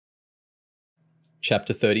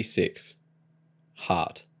Chapter 36.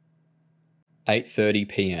 Heart. 8:30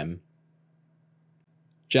 p.m.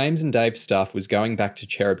 James and Dave's staff was going back to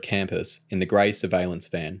CHERUB campus in the grey surveillance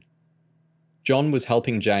van. John was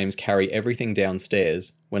helping James carry everything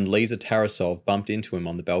downstairs when Lisa Tarasov bumped into him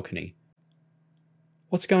on the balcony.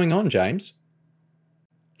 "What's going on, James?"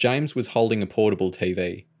 James was holding a portable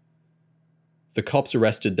TV. "The cops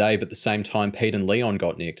arrested Dave at the same time Pete and Leon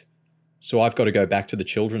got nicked, so I've got to go back to the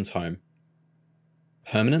children's home."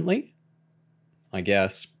 "Permanently?" "I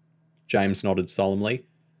guess." James nodded solemnly.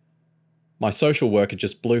 "My social worker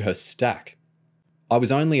just blew her stack. I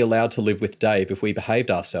was only allowed to live with Dave if we behaved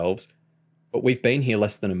ourselves, but we've been here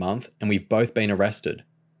less than a month and we've both been arrested.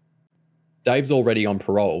 Dave's already on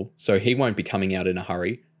parole, so he won't be coming out in a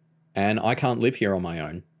hurry, and I can't live here on my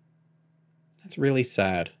own." "That's really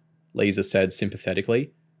sad," Lisa said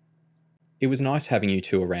sympathetically. "It was nice having you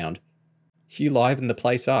two around. You livened the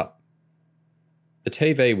place up." The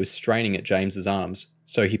TV was straining at James's arms,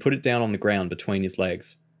 so he put it down on the ground between his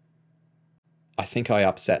legs. "I think I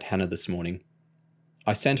upset Hannah this morning.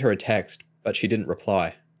 I sent her a text, but she didn't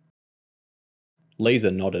reply."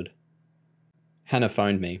 Lisa nodded. "Hannah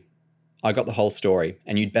phoned me. I got the whole story,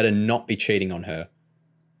 and you'd better not be cheating on her.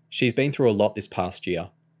 She's been through a lot this past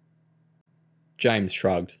year." James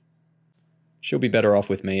shrugged. "She'll be better off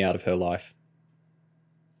with me out of her life."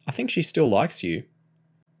 "I think she still likes you."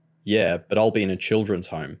 "Yeah, but I'll be in a children's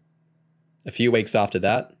home. A few weeks after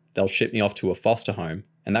that, they'll ship me off to a foster home,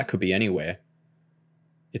 and that could be anywhere.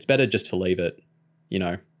 It's better just to leave it. You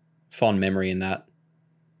know, fond memory in that."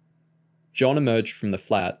 John emerged from the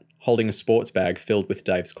flat, holding a sports bag filled with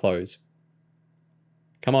Dave's clothes.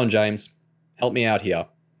 "Come on, James. Help me out here."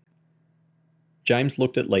 James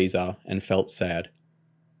looked at Lisa and felt sad.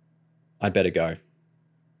 "I'd better go.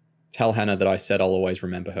 Tell Hannah that I said I'll always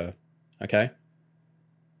remember her, okay?"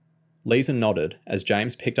 Lisa nodded as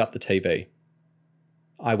James picked up the TV.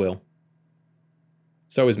 "I will."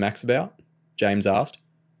 "So is Max about?" James asked.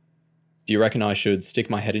 "Do you reckon I should stick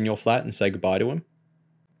my head in your flat and say goodbye to him?"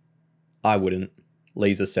 "I wouldn't,"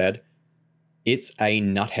 Lisa said. "It's a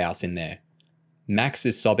nut house in there. Max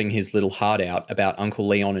is sobbing his little heart out about Uncle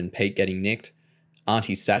Leon and Pete getting nicked.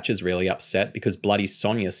 Auntie Satcher's really upset because bloody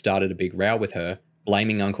Sonia started a big row with her,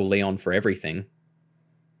 blaming Uncle Leon for everything."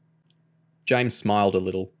 James smiled a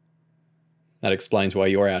little. "That explains why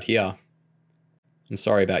you're out here. I'm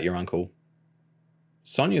sorry about your uncle."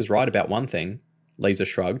 "Sonia's right about one thing," Lisa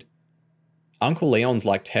shrugged. "Uncle Leon's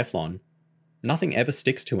like Teflon. Nothing ever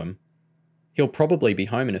sticks to him. He'll probably be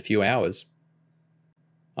home in a few hours."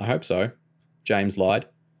 "I hope so," James lied.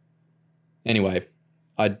 "Anyway,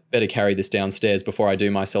 I'd better carry this downstairs before I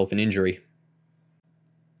do myself an injury."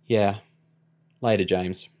 "Yeah. Later,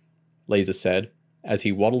 James," Lisa said, as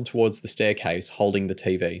he waddled towards the staircase holding the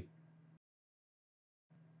TV.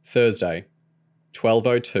 Thursday,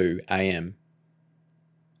 12:02 a.m.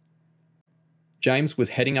 James was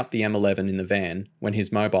heading up the M11 in the van when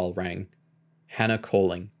his mobile rang. Hannah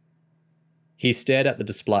calling. He stared at the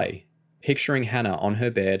display, picturing Hannah on her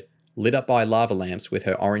bed, lit up by lava lamps with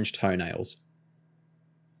her orange toenails.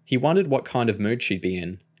 He wondered what kind of mood she'd be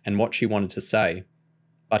in and what she wanted to say,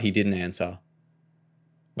 but he didn't answer.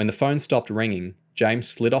 When the phone stopped ringing, James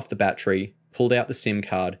slid off the battery, pulled out the SIM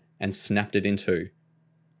card, and snapped it in two.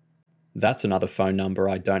 "That's another phone number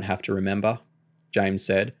I don't have to remember," James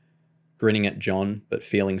said, grinning at John but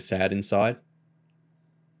feeling sad inside.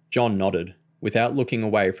 John nodded, without looking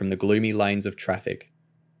away from the gloomy lanes of traffic.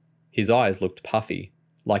 His eyes looked puffy,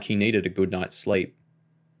 like he needed a good night's sleep.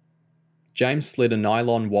 James slid a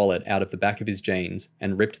nylon wallet out of the back of his jeans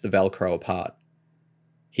and ripped the Velcro apart.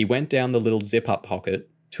 He went down the little zip-up pocket,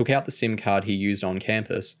 took out the SIM card he used on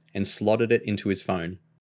campus, and slotted it into his phone.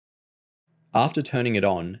 After turning it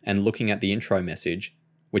on and looking at the intro message,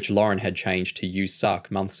 which Lauren had changed to "You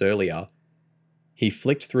suck" months earlier, he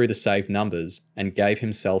flicked through the saved numbers and gave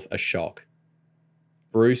himself a shock.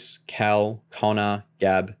 Bruce, Cal, Connor,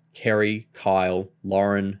 Gab, Kerry, Kyle,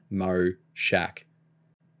 Lauren, Mo, Shaq.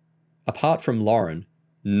 Apart from Lauren,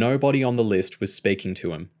 nobody on the list was speaking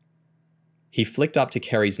to him. He flicked up to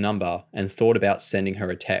Kerry's number and thought about sending her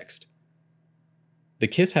a text. The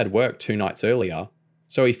kiss had worked 2 nights earlier,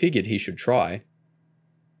 so he figured he should try.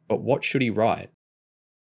 But what should he write?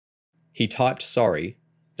 He typed sorry,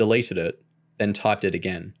 deleted it, then typed it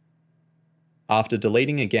again. After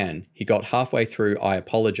deleting again, he got halfway through "I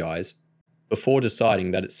apologize," before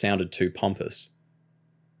deciding that it sounded too pompous.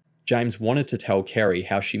 James wanted to tell Kerry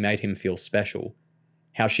how she made him feel special,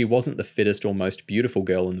 how she wasn't the fittest or most beautiful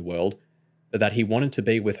girl in the world, but that he wanted to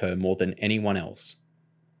be with her more than anyone else.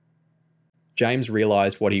 James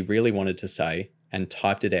realised what he really wanted to say and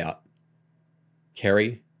typed it out.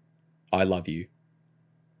 Kerry, I love you.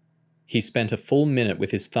 He spent a full minute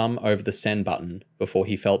with his thumb over the send button before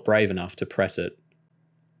he felt brave enough to press it.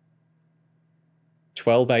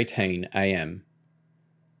 12:18 a.m.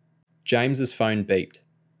 James's phone beeped.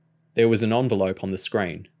 There was an envelope on the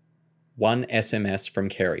screen. One SMS from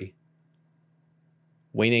Kerry.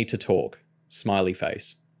 We need to talk. Smiley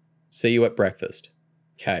face. See you at breakfast.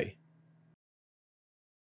 K.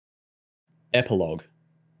 Epilogue.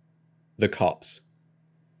 The cops.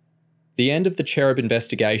 The end of the CHERUB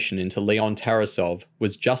investigation into Leon Tarasov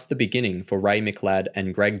was just the beginning for Ray McLeod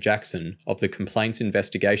and Greg Jackson of the Complaints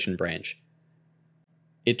Investigation Branch.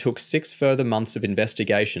 It took 6 further months of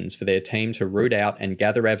investigations for their team to root out and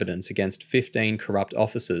gather evidence against 15 corrupt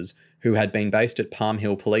officers who had been based at Palm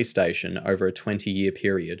Hill Police Station over a 20-year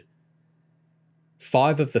period.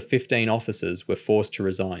 5 of the 15 officers were forced to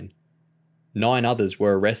resign. 9 others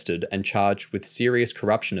were arrested and charged with serious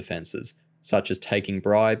corruption offences, such as taking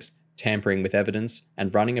bribes, tampering with evidence,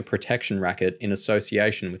 and running a protection racket in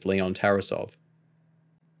association with Leon Tarasov.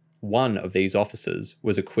 1 of these officers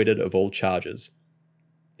was acquitted of all charges.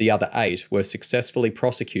 The other 8 were successfully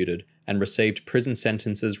prosecuted and received prison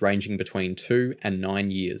sentences ranging between 2 and 9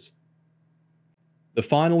 years. The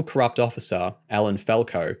final corrupt officer, Alan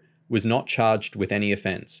Falco, was not charged with any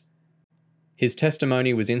offence. His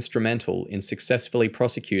testimony was instrumental in successfully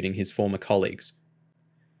prosecuting his former colleagues.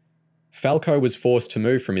 Falco was forced to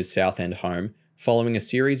move from his Southend home following a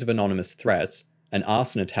series of anonymous threats, an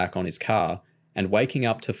arson attack on his car, and waking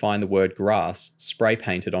up to find the word grass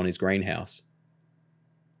spray-painted on his greenhouse.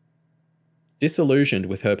 Disillusioned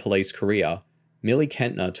with her police career, Millie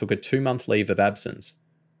Kentner took a 2-month leave of absence.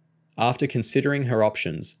 After considering her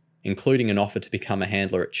options, including an offer to become a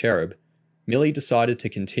handler at CHERUB, Millie decided to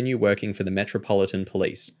continue working for the Metropolitan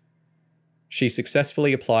Police. She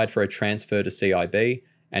successfully applied for a transfer to CIB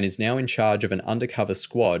and is now in charge of an undercover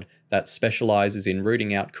squad that specialises in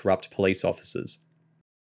rooting out corrupt police officers.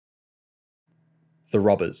 The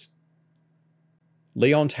robbers.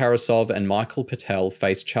 Leon Tarasov and Michael Patel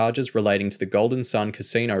face charges relating to the Golden Sun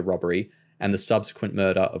Casino robbery and the subsequent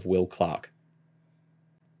murder of Will Clark.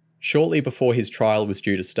 Shortly before his trial was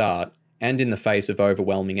due to start, and in the face of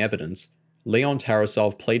overwhelming evidence, Leon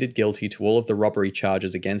Tarasov pleaded guilty to all of the robbery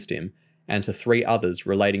charges against him and to 3 others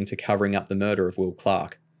relating to covering up the murder of Will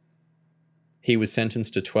Clark. He was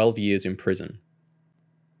sentenced to 12 years in prison.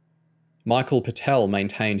 Michael Patel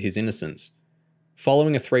maintained his innocence.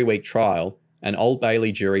 Following a 3-week trial, an Old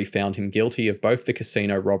Bailey jury found him guilty of both the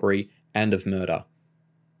casino robbery and of murder.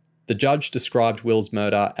 The judge described Will's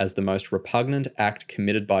murder as the most repugnant act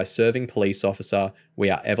committed by a serving police officer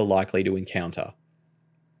we are ever likely to encounter.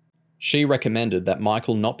 She recommended that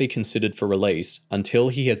Michael not be considered for release until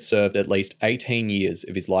he had served at least 18 years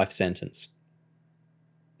of his life sentence.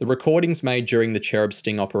 The recordings made during the CHERUB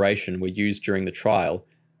sting operation were used during the trial,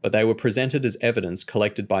 but they were presented as evidence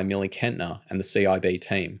collected by Millie Kentner and the CIB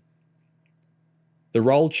team. The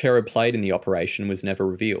role CHERUB played in the operation was never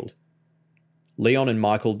revealed. Leon and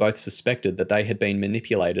Michael both suspected that they had been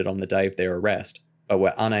manipulated on the day of their arrest, but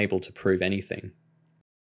were unable to prove anything.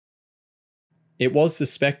 It was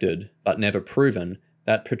suspected, but never proven,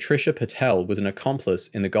 that Patricia Patel was an accomplice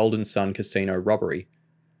in the Golden Sun Casino robbery.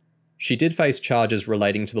 She did face charges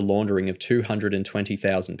relating to the laundering of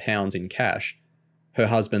 £220,000 in cash, her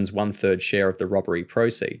husband's 1/3 share of the robbery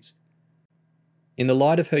proceeds. In the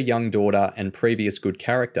light of her young daughter and previous good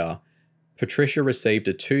character, Patricia received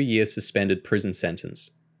a 2-year suspended prison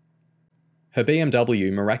sentence. Her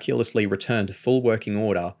BMW miraculously returned to full working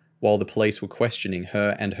order while the police were questioning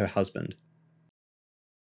her and her husband.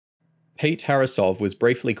 Pete Tarasov was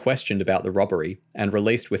briefly questioned about the robbery and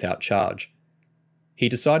released without charge. He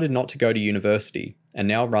decided not to go to university and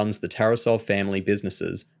now runs the Tarasov family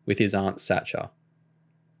businesses with his aunt Sacha.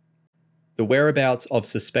 The whereabouts of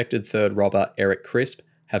suspected third robber Eric Crisp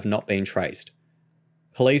have not been traced.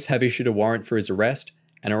 Police have issued a warrant for his arrest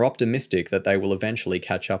and are optimistic that they will eventually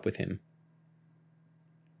catch up with him.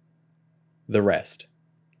 The rest.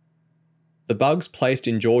 The bugs placed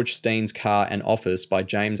in George Steen's car and office by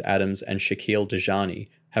James Adams and Shaquille Dejani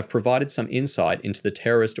have provided some insight into the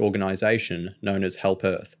terrorist organisation known as Help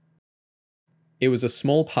Earth. It was a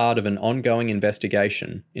small part of an ongoing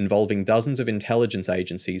investigation involving dozens of intelligence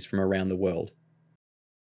agencies from around the world.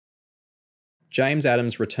 James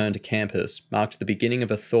Adams' return to campus marked the beginning of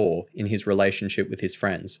a thaw in his relationship with his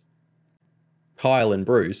friends. Kyle and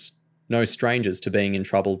Bruce, no strangers to being in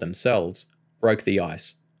trouble themselves, broke the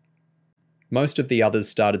ice. Most of the others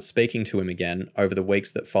started speaking to him again over the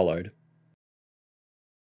weeks that followed.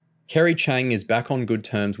 Kerry Chang is back on good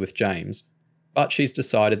terms with James, but she's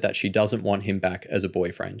decided that she doesn't want him back as a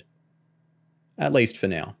boyfriend. at least for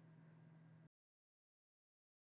now.